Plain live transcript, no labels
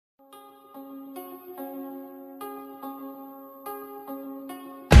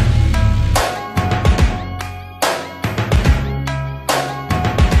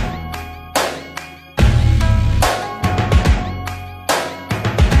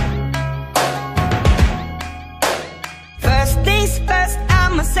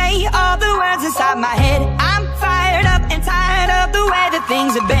I'ma say all the words inside my head. I'm fired up and tired of the way that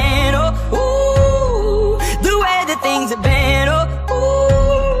things have been. Oh, ooh, the way that things have been. Oh,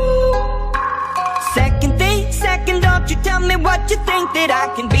 ooh. Second, don't you tell me what you think that I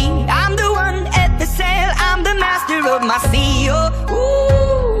can be. I'm the one at the sail, I'm the master of my sea. Oh,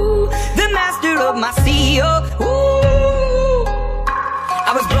 ooh, the master of my sea. Oh, ooh.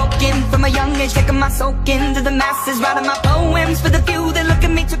 I was broken from a young age, taking my soak into the masses, writing my poems for the few that look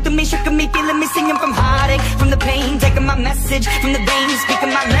at me, took to me, shook at me, feeling me, singing from heartache, from the pain, taking my message from the veins,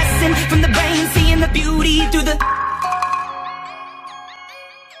 speaking my lesson from the brain, seeing the beauty through the...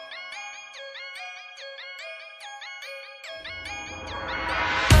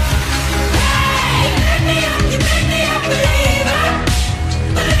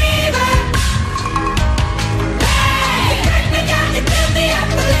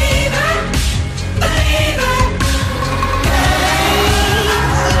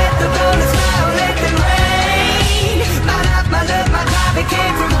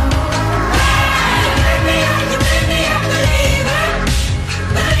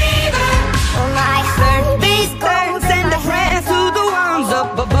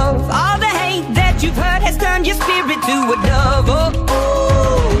 Your spirit to a dove, oh,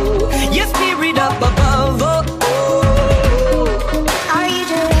 ooh, your spirit up above, oh, ooh. Are you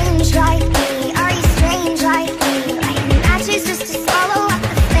deranged like me? Are you strange like me? Lighting matches just to swallow up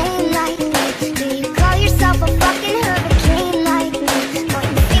the flame like me? Do you call yourself a fucking hurricane like me?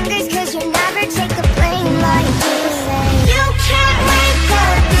 Pointing fingers cause you never take a plane like me. Say, you can't wake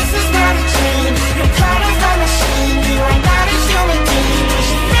up, this is not a dream. You're part of a machine, you ain't got a human being. You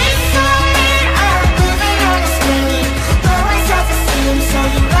should face so man up, moving on the screen. Low on self-esteem, so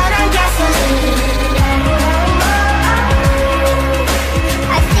you run on gasoline.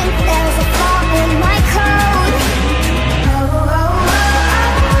 I think there's a flaw in my code.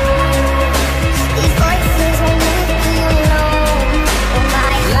 These voices will leave me alone.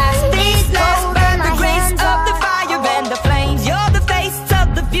 My last days last burn the grace of the fire and the flames. You're the face of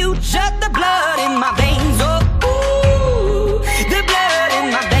the future, the blood in my veins, oh, ooh, the blood in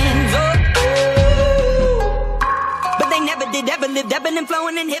my veins, oh, ooh. But they never did, ever lived, ebbing and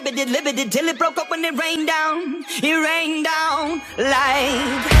flowing, inhibited, limited, till it broke up when it rained down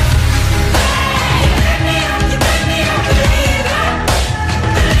like